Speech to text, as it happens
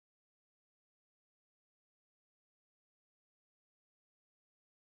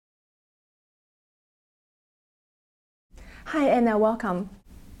Hi, Anna. Welcome.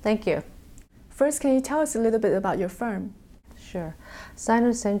 Thank you. First, can you tell us a little bit about your firm? Sure.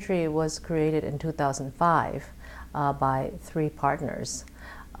 Sino-Century was created in 2005 by three partners.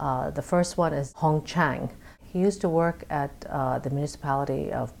 The first one is Hong Chang. He used to work at the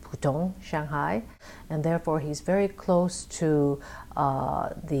municipality of Pudong, Shanghai, and therefore he's very close to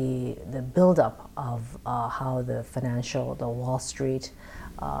the buildup of how the Wall Street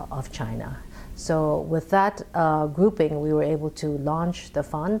of China. So with that grouping, we were able to launch the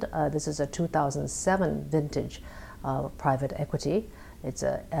fund. This is a 2007 vintage private equity. It's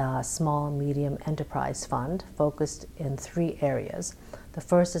a small, medium enterprise fund focused in three areas. The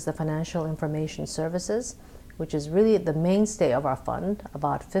first is the financial information services, which is really the mainstay of our fund.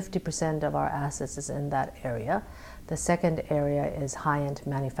 About 50% of our assets is in that area. The second area is high-end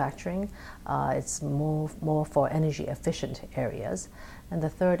manufacturing. It's more for energy efficient areas. And the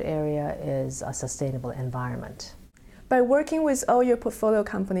third area is a sustainable environment. By working with all your portfolio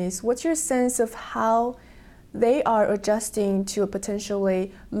companies, what's your sense of how they are adjusting to a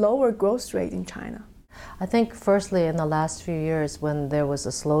potentially lower growth rate in China? I think firstly in the last few years when there was a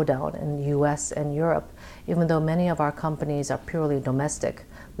slowdown in the US and Europe, even though many of our companies are purely domestic,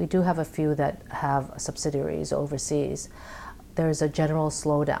 we do have a few that have subsidiaries overseas. There's a general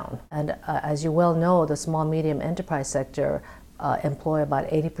slowdown. And as you well know, the small medium enterprise sector employ about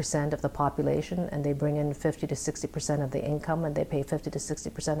 80% of the population, and they bring in 50 to 60% of the income, and they pay 50 to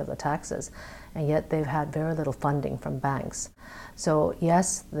 60% of the taxes, and yet they've had very little funding from banks. So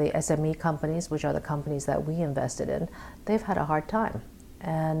yes, the SME companies, which are the companies that we invested in, they've had a hard time.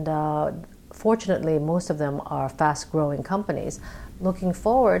 And fortunately, most of them are fast-growing companies. Looking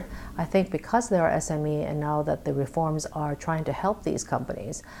forward, I think because they are SME and now that the reforms are trying to help these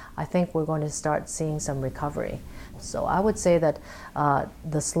companies, I think we're going to start seeing some recovery. So I would say that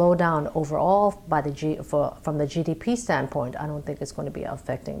the slowdown overall from the GDP standpoint, I don't think it's going to be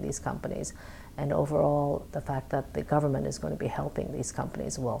affecting these companies. And overall, the fact that the government is going to be helping these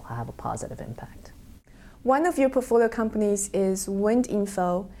companies will have a positive impact. One of your portfolio companies is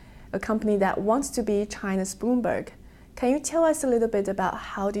WindInfo, a company that wants to be China's Bloomberg. Can you tell us a little bit about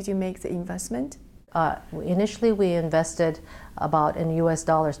how did you make the investment? Initially, we invested about in US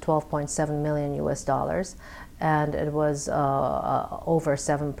dollars, 12.7 million US dollars, and it was over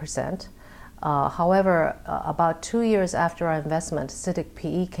 7%. However, about 2 years after our investment, CITIC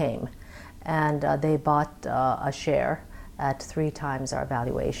PE came, and they bought a share at 3 times our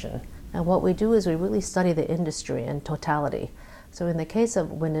valuation. And what we do is we really study the industry in totality. So in the case of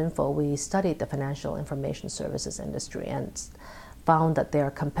WindInfo, we studied the financial information services industry and found that there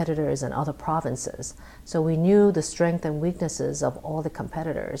are competitors in other provinces. So we knew the strengths and weaknesses of all the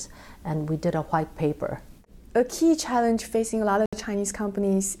competitors, and we did a white paper. A key challenge facing a lot of Chinese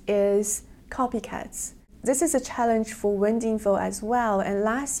companies is copycats. This is a challenge for WindInfo as well, and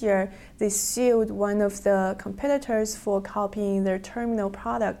last year they sued one of the competitors for copying their terminal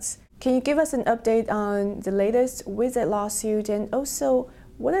products. Can you give us an update on the latest with that lawsuit, and also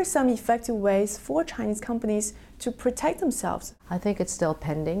what are some effective ways for Chinese companies to protect themselves? I think it's still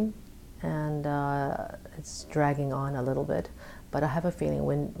pending, and it's dragging on a little bit, but I have a feeling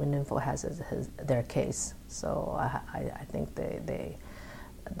WindInfo has their case, so I think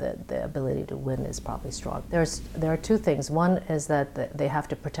the ability to win is probably strong. There are two things. One is that they have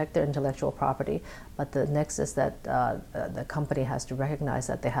to protect their intellectual property, but the next is that the company has to recognize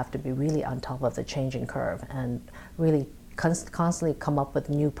that they have to be really on top of the changing curve and really constantly come up with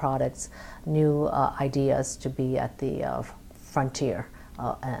new products, new ideas to be at the frontier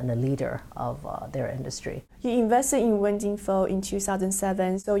and a leader of their industry. You invested in WindInfo in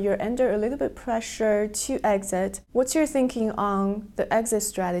 2007, so you're under a little bit pressure to exit. What's your thinking on the exit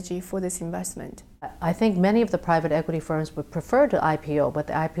strategy for this investment? I think many of the private equity firms would prefer to IPO, but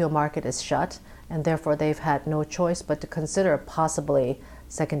the IPO market is shut, and therefore they've had no choice but to consider possibly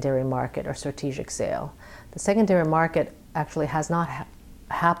secondary market or strategic sale. The secondary market actually has not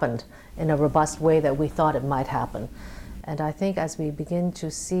happened in a robust way that we thought it might happen. And I think as we begin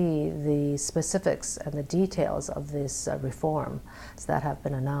to see the specifics and the details of this reform that have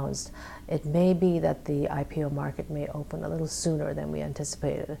been announced, it may be that the IPO market may open a little sooner than we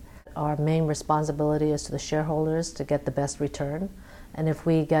anticipated. Our main responsibility is to the shareholders to get the best return. And if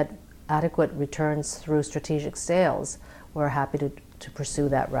we get adequate returns through strategic sales, we're happy to pursue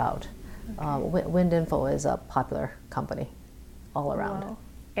that route. Okay. WindInfo is a popular company all around. Wow.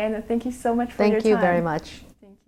 Anna, thank you so much for your time. Thank you very much.